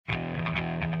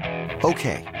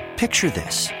Okay, picture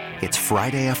this. It's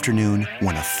Friday afternoon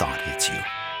when a thought hits you.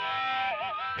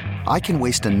 I can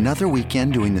waste another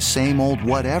weekend doing the same old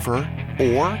whatever,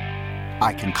 or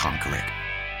I can conquer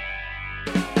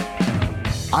it.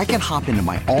 I can hop into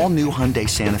my all-new Hyundai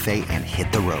Santa Fe and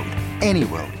hit the road. Any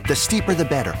road. The steeper, the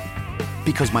better.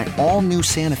 Because my all-new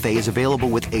Santa Fe is available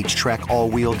with H-Track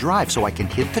all-wheel drive, so I can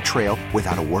hit the trail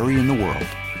without a worry in the world.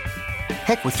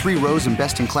 Heck, with 3 rows and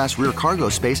best-in-class rear cargo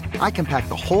space, I can pack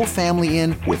the whole family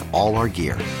in with all our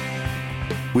gear.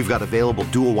 We've got available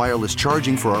dual wireless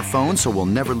charging for our phones, so we'll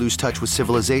never lose touch with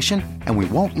civilization, and we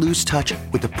won't lose touch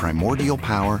with the primordial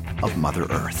power of Mother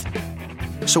Earth.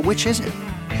 So which is it?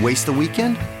 Waste the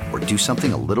weekend or do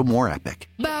something a little more epic?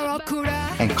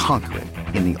 And conquer it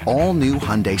in the all-new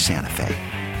Hyundai Santa Fe.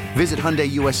 Visit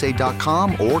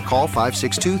HyundaiUSA.com or call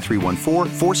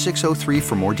 562-314-4603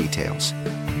 for more details.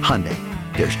 Hyundai,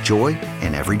 there's joy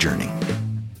in every journey.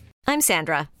 I'm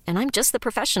Sandra, and I'm just the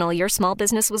professional your small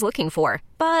business was looking for.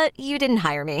 But you didn't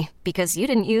hire me because you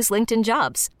didn't use LinkedIn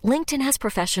Jobs. LinkedIn has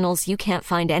professionals you can't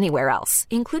find anywhere else,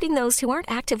 including those who aren't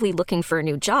actively looking for a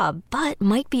new job, but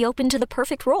might be open to the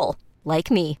perfect role, like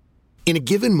me. In a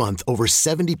given month, over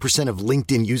 70% of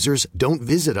LinkedIn users don't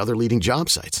visit other leading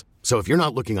job sites. So if you're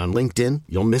not looking on LinkedIn,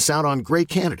 you'll miss out on great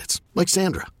candidates like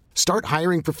Sandra. Start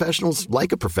hiring professionals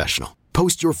like a professional.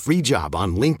 Post your free job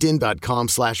on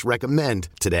linkedin.com/recommend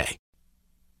today.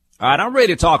 All right, I'm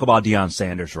ready to talk about Deion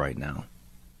Sanders right now.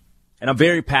 And I'm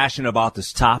very passionate about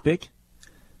this topic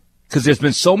because there's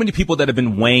been so many people that have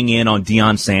been weighing in on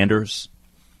Deion Sanders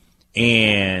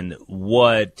and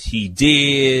what he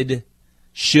did,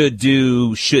 should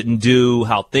do, shouldn't do,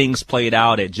 how things played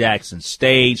out at Jackson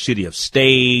State. Should he have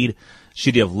stayed?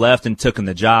 Should he have left and taken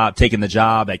the job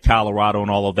at Colorado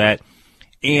and all of that?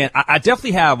 And I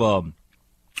definitely have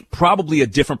probably a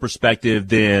different perspective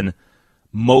than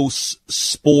most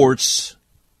sports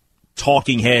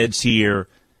talking heads here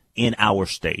in our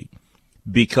state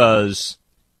because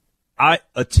I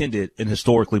attended an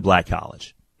historically black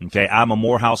college. Okay, I'm a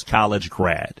Morehouse College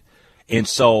grad. And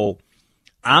so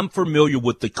I'm familiar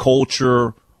with the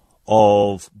culture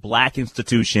of black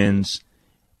institutions,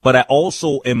 but I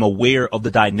also am aware of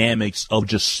the dynamics of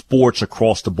just sports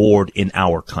across the board in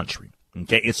our country.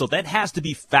 Okay, and so that has to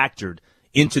be factored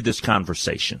into this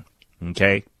conversation.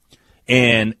 Okay,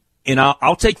 and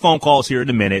I'll take phone calls here in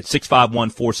a minute,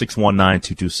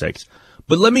 651-461-9226.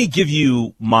 But let me give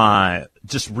you my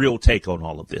just real take on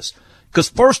all of this. Because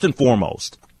first and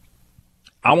foremost,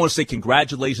 I want to say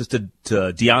congratulations to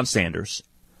Deion Sanders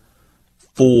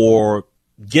for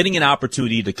getting an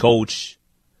opportunity to coach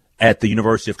at the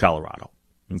University of Colorado.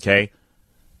 Okay,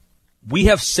 we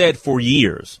have said for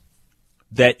years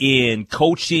that in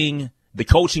coaching, the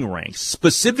coaching ranks,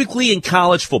 specifically in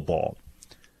college football,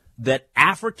 that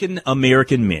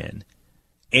African-American men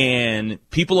and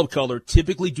people of color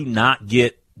typically do not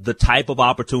get the type of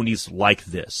opportunities like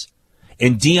this.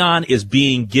 And Deion is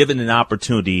being given an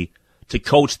opportunity to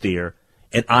coach there,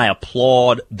 and I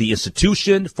applaud the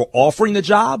institution for offering the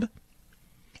job,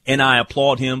 and I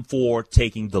applaud him for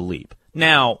taking the leap.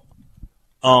 Now,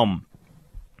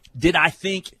 did I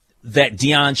think that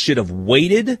Deion should have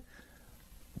waited?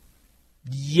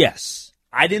 Yes.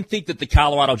 I didn't think that the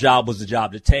Colorado job was the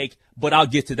job to take, but I'll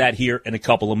get to that here in a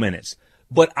couple of minutes.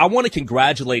 But I want to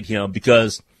congratulate him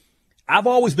because I've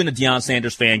always been a Deion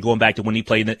Sanders fan going back to when he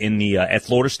played at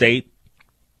Florida State,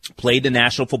 played the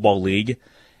National Football League,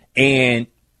 and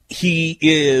he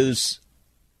is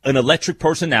an electric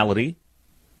personality.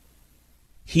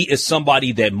 He is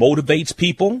somebody that motivates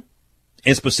people,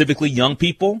 and specifically young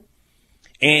people,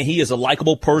 and he is a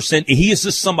likable person. He is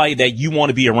just somebody that you want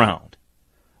to be around.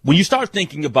 When you start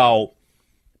thinking about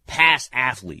past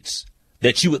athletes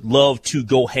that you would love to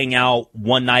go hang out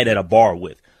one night at a bar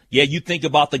with, yeah, you think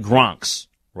about the Gronks,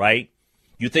 right?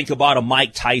 You think about a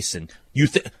Mike Tyson. You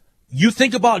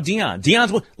think about Deion.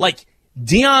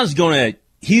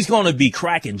 He's gonna be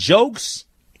cracking jokes.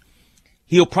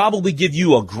 He'll probably give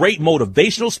you a great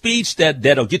motivational speech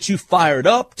that'll get you fired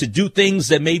up to do things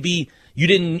that maybe you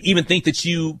didn't even think that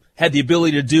you had the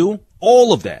ability to do.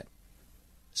 All of that.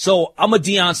 So I'm a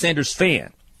Deion Sanders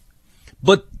fan.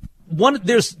 But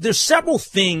there's several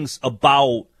things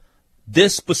about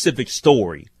this specific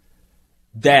story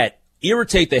that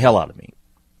irritate the hell out of me.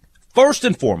 First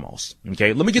and foremost,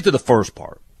 okay, let me get to the first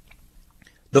part.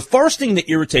 The first thing that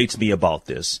irritates me about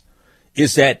this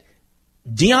is that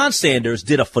Deion Sanders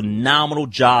did a phenomenal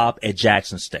job at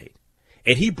Jackson State,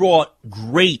 and he brought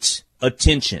great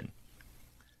attention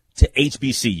to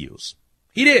HBCUs.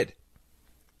 He did.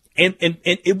 And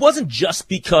it wasn't just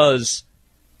because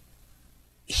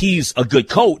he's a good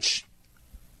coach.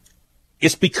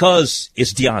 it's because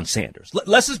it's Deion Sanders.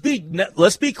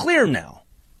 Let's be clear now.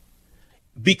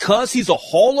 Because he's a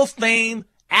Hall of Fame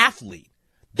athlete,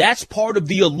 that's part of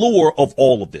the allure of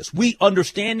all of this. We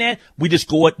understand that. We just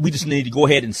need to go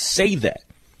ahead and say that.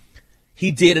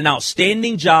 He did an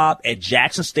outstanding job at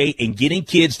Jackson State in getting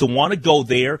kids to want to go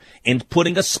there and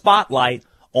putting a spotlight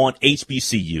on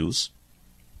HBCUs.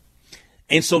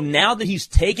 And so now that he's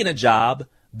taken a job,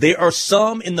 there are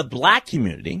some in the black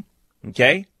community,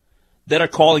 okay, that are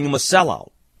calling him a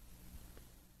sellout.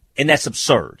 And that's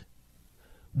absurd.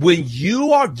 When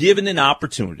you are given an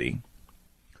opportunity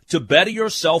to better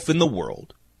yourself in the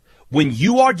world, when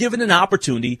you are given an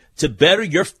opportunity to better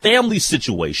your family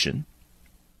situation,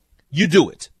 you do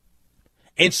it.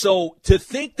 And so to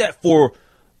think that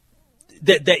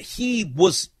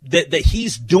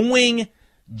he's doing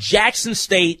Jackson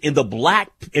State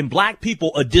and black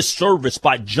people a disservice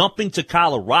by jumping to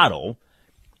Colorado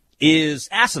is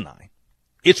asinine.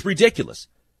 It's ridiculous.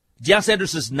 Deion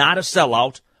Sanders is not a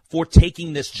sellout for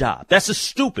taking this job. That's just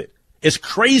stupid. It's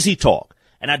crazy talk.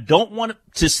 And I don't want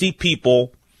to see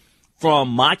people from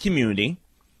my community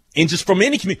and just from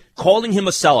any community calling him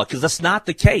a sellout, because that's not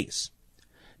the case.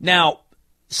 Now,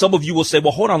 some of you will say,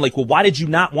 well, hold on, why did you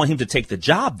not want him to take the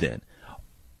job then?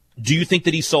 Do you think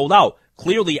that he sold out?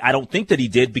 Clearly, I don't think that he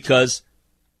did, because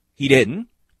he didn't.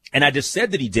 And I just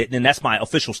said that he didn't, and that's my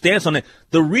official stance on it.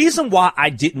 The reason why I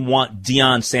didn't want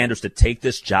Deion Sanders to take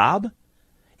this job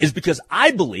is because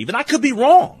I believe, and I could be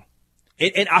wrong,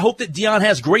 and I hope that Deion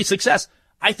has great success.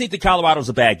 I think that Colorado's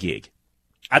a bad gig.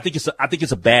 I think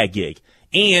it's a bad gig.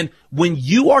 And when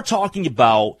you are talking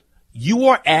about, you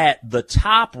are at the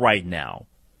top right now,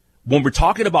 when we're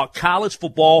talking about college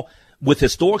football with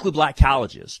historically black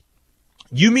colleges,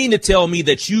 you mean to tell me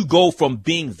that you go from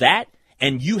being that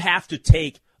and you have to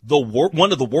take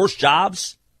one of the worst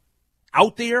jobs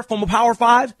out there from a Power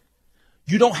 5?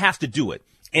 You don't have to do it.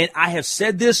 And I have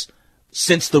said this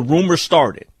since the rumor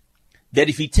started, that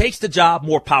if he takes the job,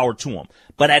 more power to him.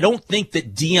 But I don't think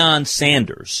that Deion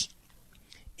Sanders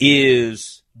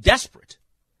is desperate.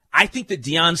 I think that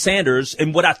Deion Sanders,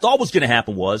 and what I thought was going to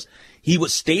happen was he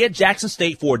would stay at Jackson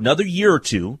State for another year or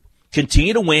two,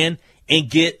 continue to win, and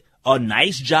get a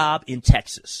nice job in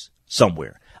Texas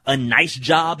somewhere, a nice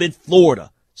job in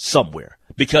Florida somewhere,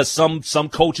 because some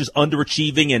coach is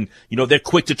underachieving and, they're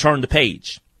quick to turn the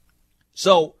page.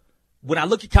 So when I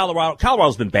look at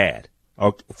Colorado's been bad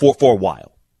for a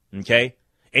while, okay?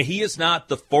 And he is not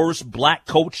the first black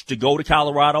coach to go to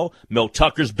Colorado. Mel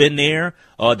Tucker's been there.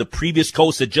 The previous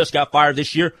coach that just got fired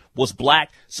this year was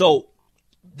black. So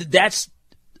that's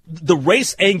the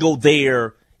race angle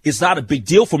there is not a big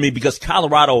deal for me, because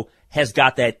Colorado has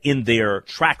got that in their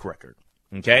track record,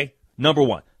 okay? Number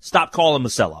one, stop calling him a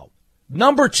sellout.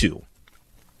 Number two,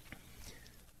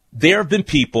 there have been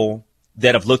people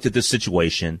that have looked at this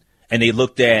situation and they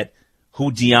looked at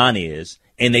who Deion is,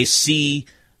 and they see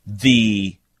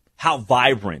how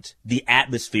vibrant the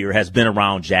atmosphere has been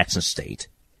around Jackson State,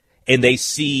 and they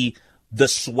see the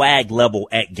swag level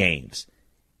at games,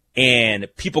 and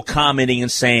people commenting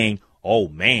and saying, oh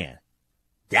man,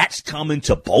 that's coming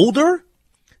to Boulder?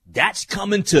 That's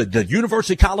coming to the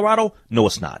University of Colorado? No,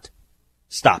 it's not.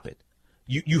 Stop it.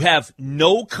 You have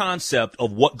no concept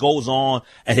of what goes on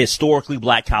at historically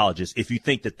black colleges if you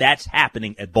think that that's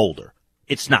happening at Boulder.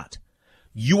 It's not.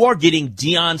 You are getting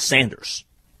Deion Sanders,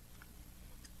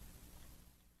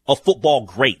 a football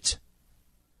great,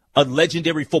 a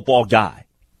legendary football guy.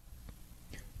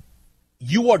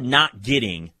 You are not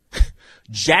getting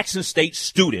Jackson State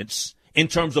students in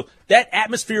terms of that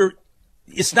atmosphere.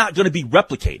 It's not going to be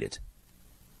replicated.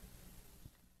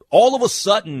 All of a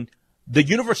sudden, the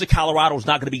University of Colorado is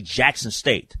not going to be Jackson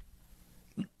State.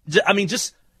 I mean,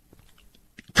 just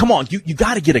come on. You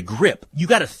got to get a grip. You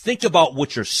got to think about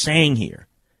what you're saying here.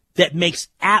 That makes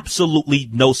absolutely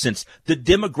no sense. The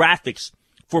demographics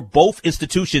for both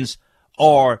institutions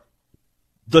are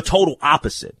the total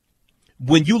opposite.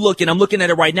 When you look, and I'm looking at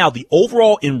it right now, the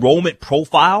overall enrollment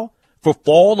profile for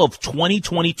fall of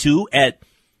 2022 at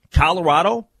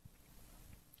Colorado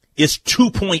is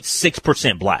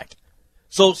 2.6% black.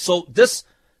 So this,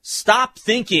 stop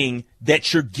thinking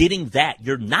that you're getting that.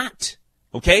 You're not.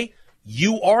 Okay?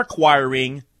 You are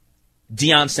acquiring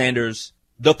Deion Sanders,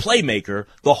 the playmaker,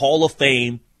 the Hall of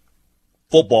Fame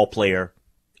football player,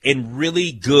 and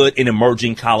really good and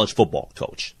emerging college football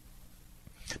coach.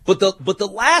 But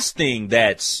the last thing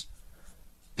that's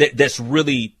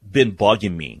really been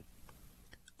bugging me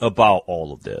about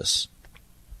all of this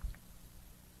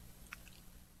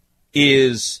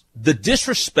is the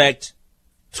disrespect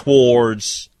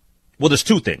towards, well, there's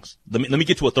two things. Let me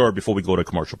get to a third before we go to a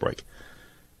commercial break.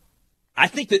 I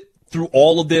think that through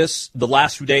all of this the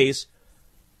last few days,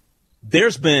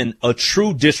 there's been a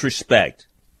true disrespect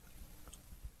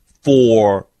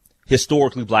for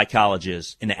historically black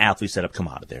colleges and the athletes that have come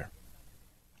out of there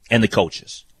and the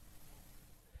coaches.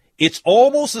 It's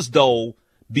almost as though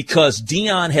because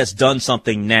Deion has done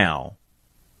something now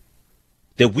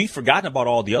that we've forgotten about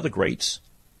all the other greats,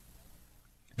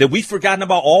 that we've forgotten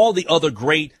about all the other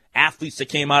great athletes that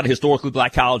came out of historically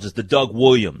black colleges, the Doug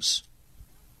Williams,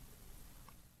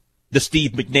 the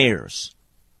Steve McNairs,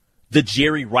 the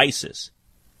Jerry Rices.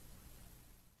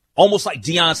 Almost like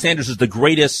Deion Sanders is the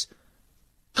greatest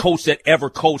coach that ever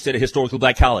coached at a historically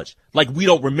black college. Like we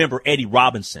don't remember Eddie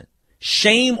Robinson.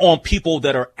 Shame on people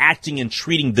that are acting and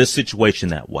treating this situation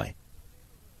that way.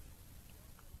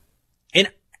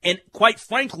 And quite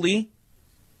frankly,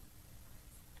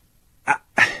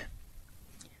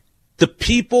 the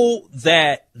people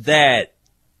that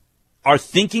are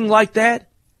thinking like that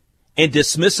and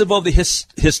dismissive of the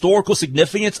historical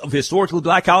significance of historically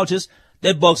black colleges,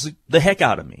 that bugs the heck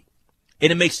out of me.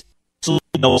 And it makes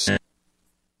absolutely no sense.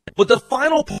 But the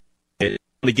final point I want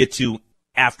to get to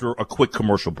after a quick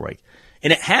commercial break,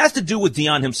 and it has to do with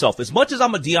Deion himself. As much as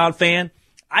I'm a Deion fan,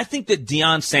 I think that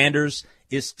Deion Sanders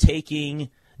is taking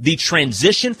the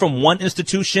transition from one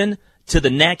institution to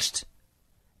the next,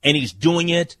 and he's doing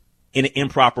it in an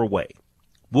improper way.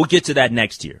 We'll get to that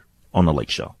next year on The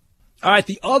Lake Show. All right,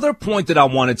 the other point that I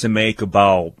wanted to make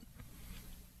about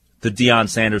the Deion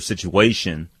Sanders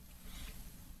situation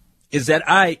is that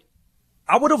I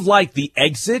would have liked the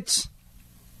exit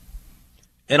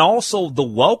and also the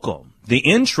welcome, the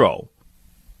intro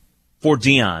for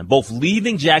Deion, both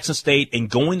leaving Jackson State and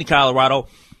going to Colorado.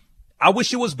 I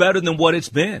wish it was better than what it's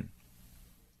been.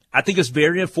 I think it's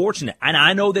very unfortunate. And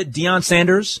I know that Deion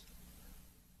Sanders,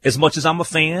 as much as I'm a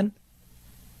fan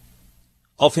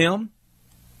of him,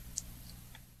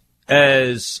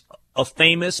 as a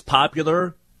famous,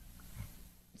 popular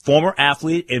former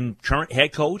athlete and current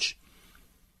head coach,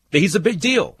 that he's a big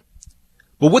deal.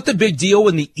 But with the big deal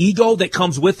and the ego that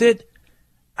comes with it,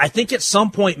 I think at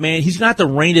some point, man, he's going to have to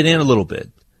rein it in a little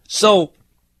bit. So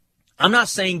I'm not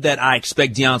saying that I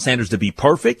expect Deion Sanders to be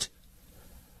perfect,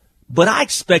 but I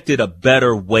expected a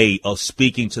better way of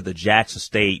speaking to the Jackson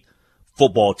State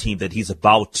football team that he's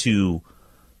about to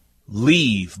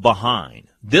leave behind.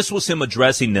 This was him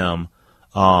addressing them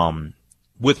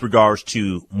with regards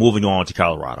to moving on to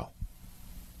Colorado.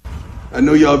 I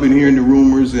know y'all been hearing the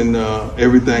rumors and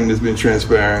everything that's been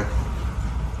transpiring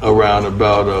around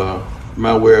about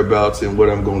my whereabouts and what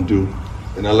I'm going to do.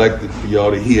 And I like for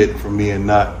y'all to hear it from me and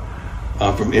not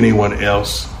from anyone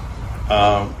else.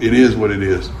 It is what it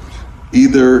is.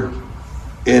 Either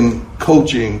in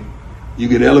coaching, you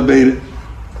get elevated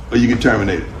or you get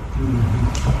terminated.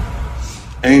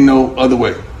 Ain't no other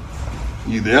way.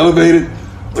 You either elevated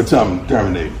or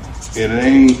terminated. And it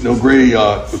ain't no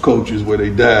graveyard for coaches where they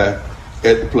die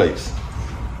at the place.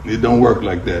 It don't work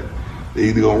like that. They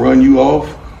either gonna run you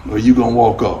off or you gonna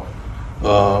walk off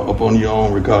upon your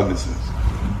own recognizance.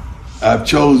 I've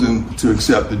chosen to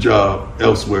accept the job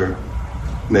elsewhere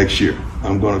next year.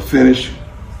 I'm gonna finish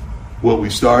what we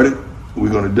started.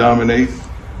 We're gonna dominate.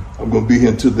 I'm gonna be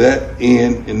here to that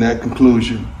end and that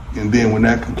conclusion. And then when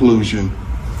that conclusion,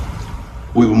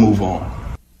 we will move on.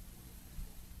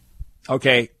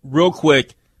 Okay, real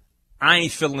quick, I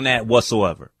ain't feeling that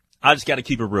whatsoever. I just got to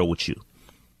keep it real with you.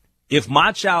 If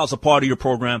my child's a part of your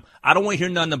program, I don't want to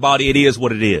hear nothing about it. It is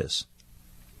what it is.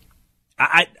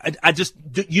 I just,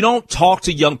 you don't talk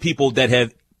to young people that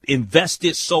have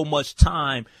invested so much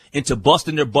time into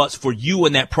busting their butts for you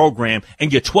in that program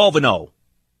and get 12-0.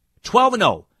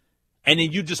 12-0. And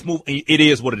then you just move. It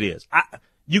is what it is.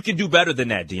 You can do better than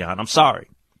that, Deion. I'm sorry.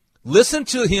 Listen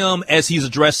to him as he's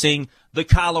addressing the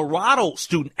Colorado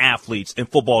student athletes and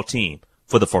football team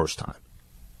for the first time.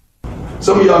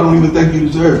 Some of y'all don't even think you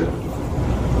deserve it.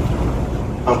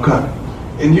 I'm coming.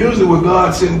 And usually when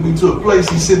God sends me to a place,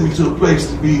 he sends me to a place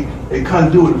to be a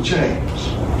conduit of change.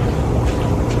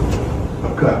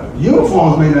 I'm coming.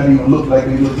 Uniforms may not even look like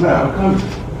they look now. I'm coming.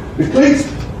 The cleats,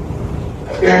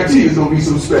 I guarantee it's going to be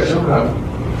something special. I'm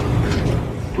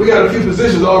coming. We got a few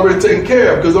positions already taken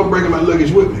care of because I'm bringing my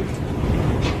luggage with me.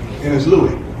 And it's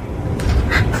Louis.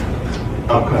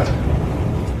 I'm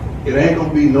coming. It ain't going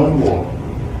to be no more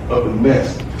of the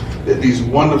mess that these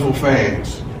wonderful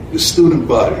fans, the student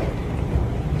body,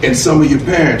 and some of your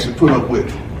parents have put up with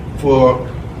for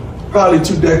probably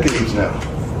 2 decades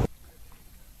now.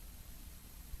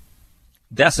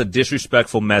 That's a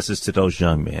disrespectful message to those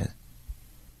young men.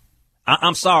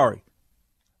 I'm sorry.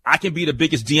 I can be the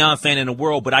biggest Deion fan in the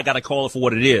world, but I got to call it for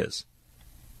what it is.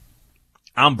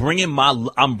 I'm bringing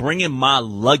my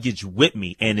luggage with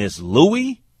me, and it's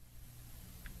Louis.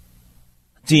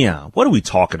 Deion, what are we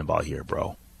talking about here,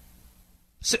 bro?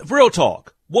 Real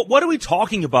talk. What are we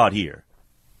talking about here?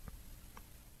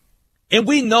 And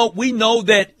we know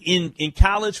that in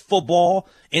college football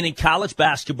and in college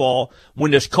basketball,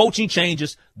 when there's coaching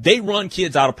changes, they run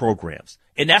kids out of programs.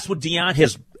 And that's what Deion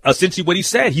has essentially what he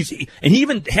said. He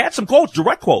even had some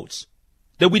direct quotes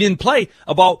that we didn't play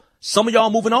about some of y'all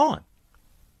moving on.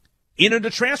 Enter the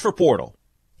transfer portal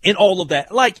and all of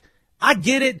that. Like, I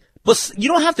get it, but you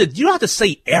don't have to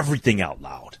say everything out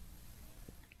loud.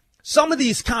 Some of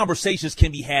these conversations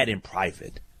can be had in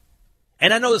private.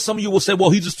 And I know that some of you will say,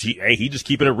 well, he's just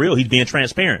keeping it real. He's being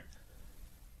transparent.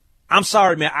 I'm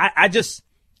sorry, man. I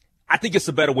think it's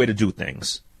a better way to do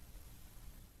things.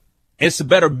 It's a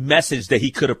better message that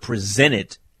he could have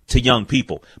presented to young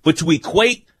people. But to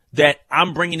equate that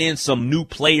I'm bringing in some new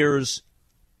players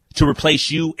to replace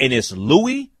you and it's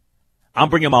Louis, I'm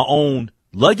bringing my own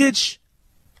luggage.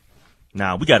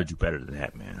 Nah, we got to do better than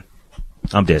that, man.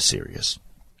 I'm dead serious.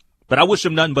 But I wish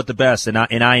him nothing but the best, and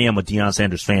I am a Deion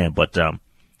Sanders fan, but I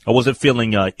wasn't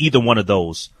feeling either one of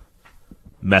those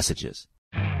messages.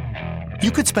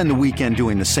 You could spend the weekend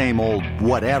doing the same old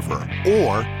whatever,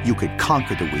 or you could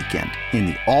conquer the weekend in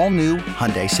the all-new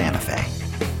Hyundai Santa Fe.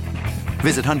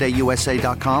 Visit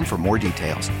HyundaiUSA.com for more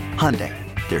details. Hyundai,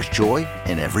 there's joy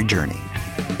in every journey.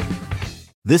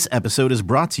 This episode is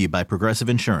brought to you by Progressive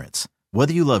Insurance.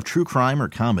 Whether you love true crime or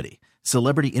comedy,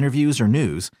 celebrity interviews or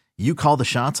news, you call the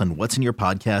shots on what's in your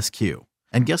podcast queue.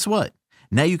 And guess what?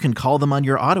 Now you can call them on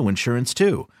your auto insurance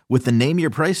too with the Name Your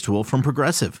Price tool from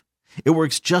Progressive. It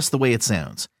works just the way it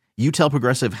sounds. You tell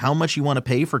Progressive how much you want to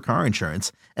pay for car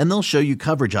insurance, and they'll show you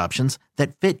coverage options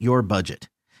that fit your budget.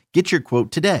 Get your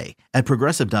quote today at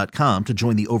Progressive.com to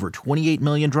join the over 28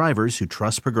 million drivers who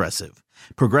trust Progressive.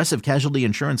 Progressive Casualty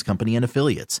Insurance Company and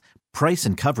Affiliates. Price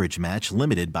and coverage match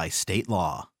limited by state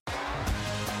law.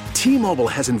 T-Mobile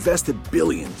has invested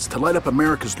billions to light up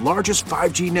America's largest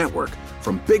 5G network,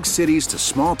 from big cities to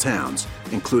small towns,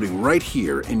 including right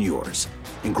here in yours.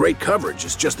 And great coverage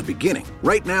is just the beginning.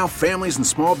 Right now, families and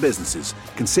small businesses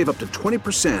can save up to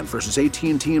 20% versus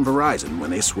AT&T and Verizon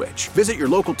when they switch. Visit your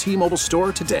local T-Mobile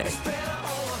store today.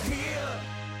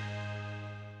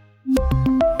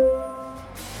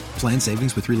 Plan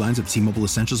savings with 3 lines of T-Mobile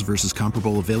Essentials versus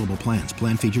comparable available plans.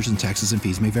 Plan features and taxes and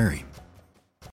fees may vary.